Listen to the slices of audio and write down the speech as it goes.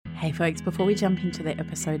Hey folks, before we jump into the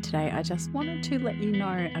episode today, I just wanted to let you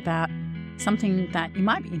know about something that you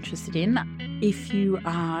might be interested in if you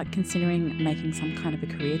are considering making some kind of a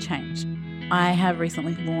career change. I have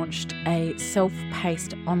recently launched a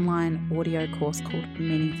self-paced online audio course called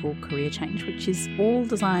Meaningful Career Change, which is all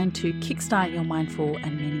designed to kickstart your mindful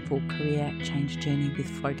and meaningful career change journey with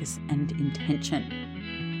focus and intention.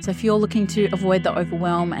 So if you're looking to avoid the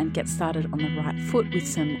overwhelm and get started on the right foot with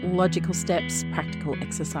some logical steps, practical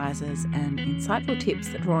exercises, and insightful tips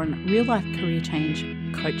that draw on real-life career change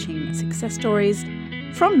coaching success stories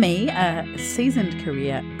from me, a seasoned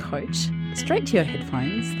career coach, straight to your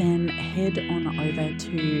headphones, then head on over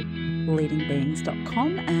to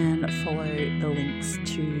leadingbeings.com and follow the links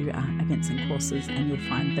to events and courses, and you'll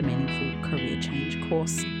find the Meaningful Career Change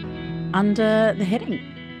course under the heading.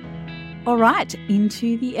 All right,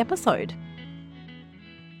 into the episode.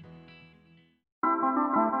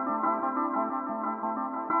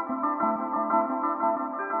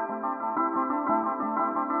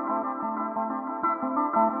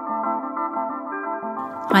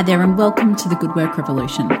 Hi there, and welcome to The Good Work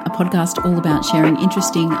Revolution, a podcast all about sharing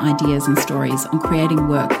interesting ideas and stories on creating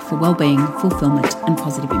work for well-being, fulfillment, and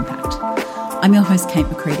positive impact. I'm your host, Kate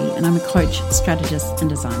McCready, and I'm a coach, strategist, and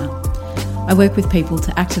designer. I work with people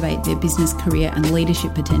to activate their business, career, and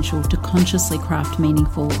leadership potential to consciously craft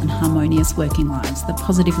meaningful and harmonious working lives that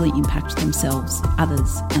positively impact themselves,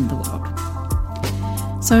 others, and the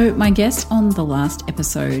world. So my guest on the last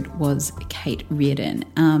episode was Kate Reardon,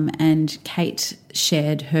 and Kate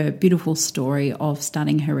shared her beautiful story of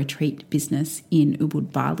starting her retreat business in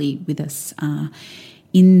Ubud, Bali with us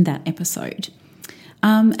in that episode.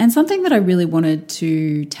 And something that I really wanted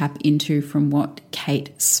to tap into from what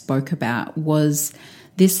Kate spoke about was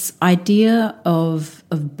this idea of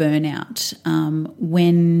burnout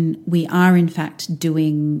when we are in fact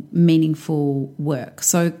doing meaningful work.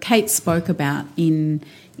 So Kate spoke about in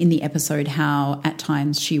the episode how at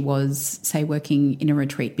times she was, say, working in a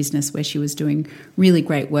retreat business where she was doing really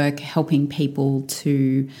great work, helping people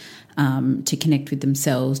to connect with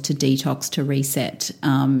themselves, to detox, to reset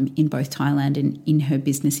in both Thailand and in her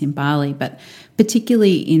business in Bali. But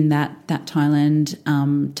particularly in that Thailand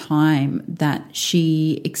time that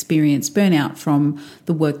she experienced burnout from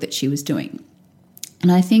the work that she was doing.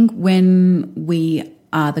 And I think when we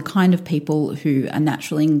are the kind of people who are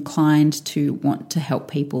naturally inclined to want to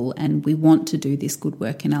help people and we want to do this good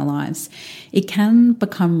work in our lives, it can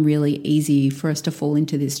become really easy for us to fall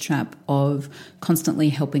into this trap of constantly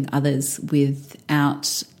helping others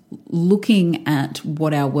without looking at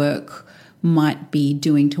what our work might be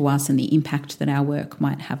doing to us and the impact that our work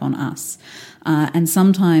might have on us. And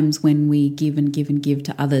sometimes when we give and give and give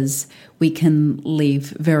to others, we can leave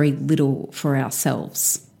very little for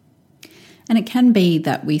ourselves. And it can be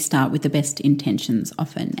that we start with the best intentions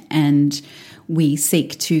often, and we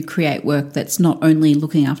seek to create work that's not only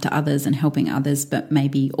looking after others and helping others, but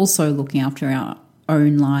maybe also looking after our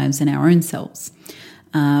own lives and our own selves.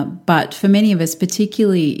 But for many of us,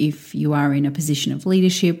 particularly if you are in a position of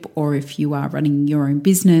leadership or if you are running your own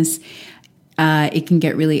business, it can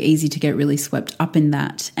get really easy to get really swept up in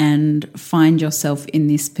that and find yourself in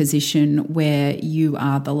this position where you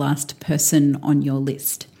are the last person on your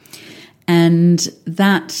list. And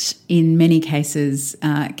that, in many cases,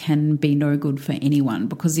 can be no good for anyone,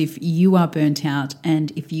 because if you are burnt out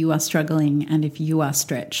and if you are struggling and if you are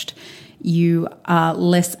stretched, you are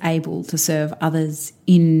less able to serve others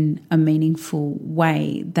in a meaningful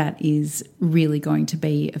way that is really going to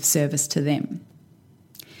be of service to them.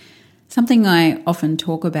 Something I often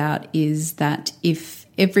talk about is that if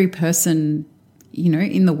every person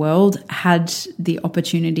in the world had the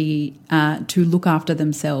opportunity to look after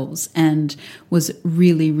themselves and was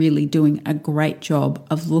really, really doing a great job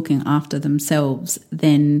of looking after themselves,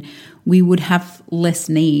 then we would have less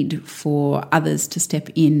need for others to step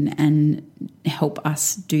in and help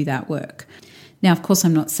us do that work. Now, of course,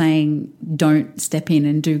 I'm not saying don't step in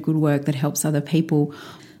and do good work that helps other people,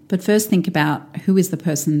 but first think about who is the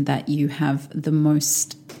person that you have the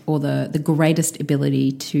most or the greatest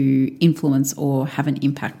ability to influence or have an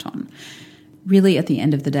impact on. Really, at the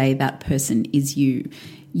end of the day, that person is you.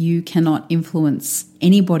 You cannot influence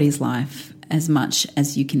anybody's life as much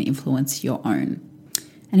as you can influence your own.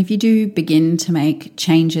 And if you do begin to make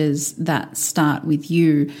changes that start with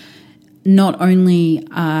you, not only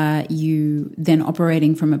are you then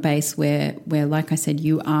operating from a base where, like I said,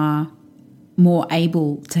 you are more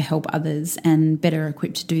able to help others and better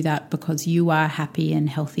equipped to do that because you are happy and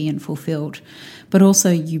healthy and fulfilled. But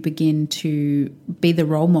also you begin to be the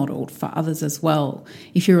role model for others as well.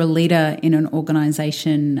 If you're a leader in an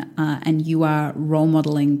organization and you are role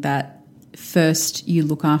modeling that first you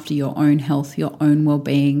look after your own health, your own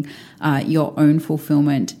well-being, your own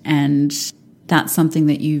fulfillment, and that's something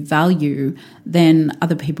that you value, then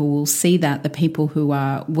other people will see that. The people who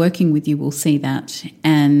are working with you will see that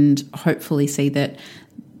and hopefully see that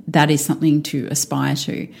that is something to aspire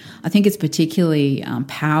to. I think it's particularly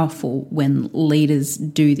powerful when leaders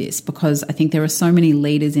do this, because I think there are so many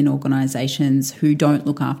leaders in organizations who don't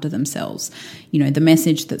look after themselves. You know, the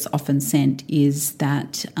message that's often sent is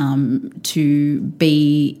that to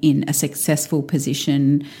be in a successful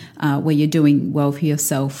position where you're doing well for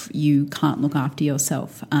yourself, you can't look after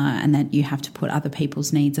yourself, and that you have to put other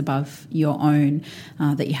people's needs above your own,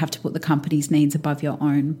 that you have to put the company's needs above your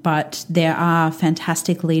own. But there are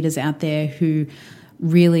fantastic leaders out there who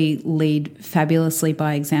really lead fabulously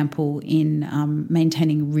by example in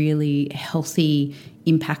maintaining really healthy,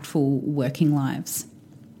 impactful working lives.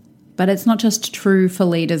 But it's not just true for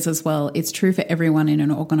leaders as well. It's true for everyone in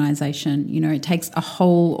an organisation. You know, it takes a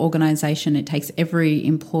whole organisation. It takes every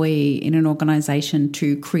employee in an organisation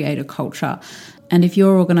to create a culture. And if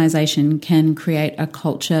your organisation can create a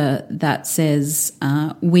culture that says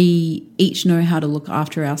we each know how to look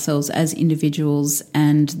after ourselves as individuals,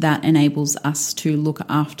 and that enables us to look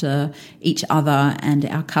after each other and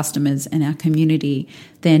our customers and our community,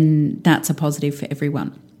 then that's a positive for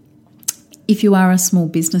everyone. If you are a small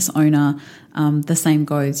business owner, the same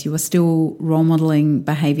goes. You are still role modeling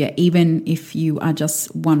behavior, even if you are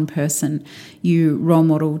just one person. You role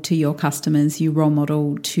model to your customers, you role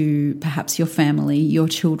model to perhaps your family, your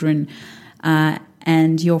children,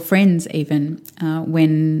 and your friends even.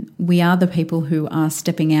 When we are the people who are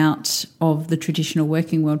stepping out of the traditional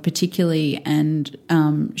working world particularly, and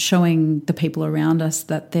showing the people around us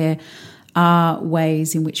that there are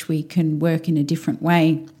ways in which we can work in a different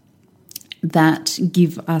way that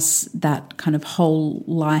give us that kind of whole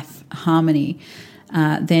life harmony,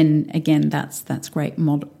 then again, that's great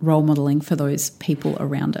role modeling for those people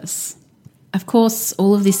around us. Of course,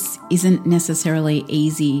 all of this isn't necessarily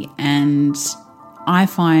easy, and I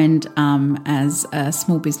find as a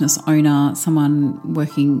small business owner, someone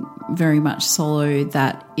working very much solo,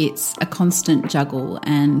 that it's a constant juggle,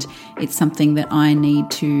 and it's something that I need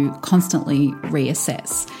to constantly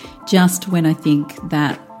reassess. Just when I think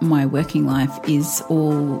that my working life is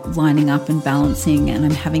all lining up and balancing, and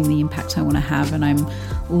I'm having the impact I want to have, and I'm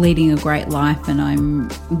leading a great life, and I'm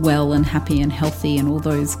well and happy and healthy and all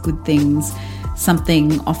those good things,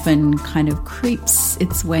 something often kind of creeps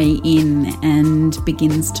its way in and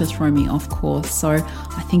begins to throw me off course. So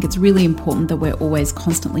I think it's really important that we're always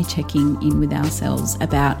constantly checking in with ourselves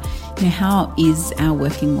about, you know, how is our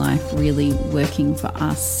working life really working for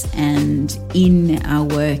us, and in our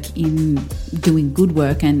work, in doing good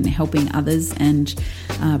work and helping others and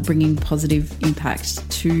bringing positive impact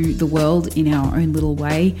to the world in our own little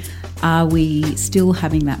way, are we still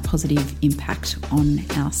having that positive impact on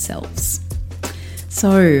ourselves?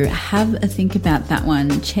 So have a think about that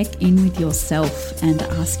one. Check in with yourself and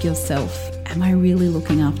ask yourself, am I really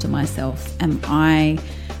looking after myself? Am I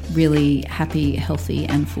really happy, healthy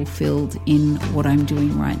and fulfilled in what I'm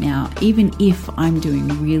doing right now, even if I'm doing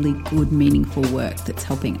really good, meaningful work that's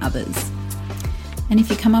helping others? And if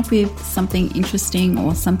you come up with something interesting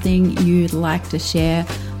or something you'd like to share,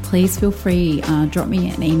 please feel free, drop me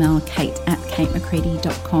an email,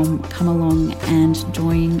 kate@katemccready.com. Come along and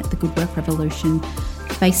join the Good Work Revolution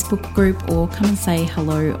Facebook group, or come and say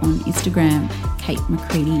hello on Instagram, Kate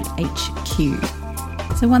McCready HQ.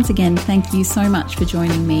 So once again, thank you so much for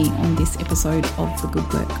joining me on this episode of the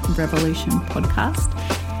Good Work Revolution podcast.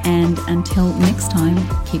 And until next time,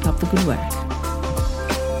 keep up the good work.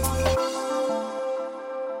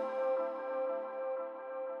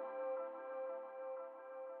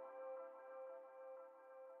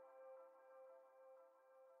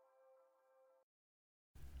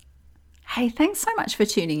 Hey, thanks so much for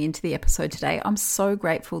tuning into the episode today. I'm so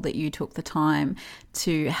grateful that you took the time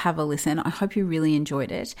to have a listen. I hope you really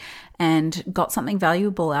enjoyed it and got something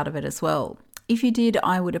valuable out of it as well. If you did,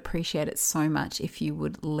 I would appreciate it so much if you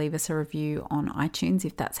would leave us a review on iTunes,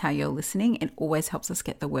 if that's how you're listening. It always helps us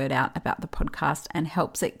get the word out about the podcast and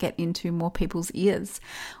helps it get into more people's ears.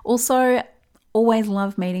 Also, always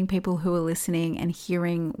love meeting people who are listening and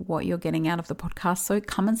hearing what you're getting out of the podcast. So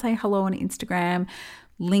come and say hello on Instagram,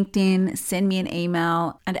 LinkedIn, send me an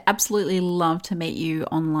email. I'd absolutely love to meet you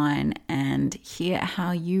online and hear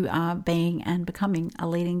how you are being and becoming a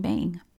leading being.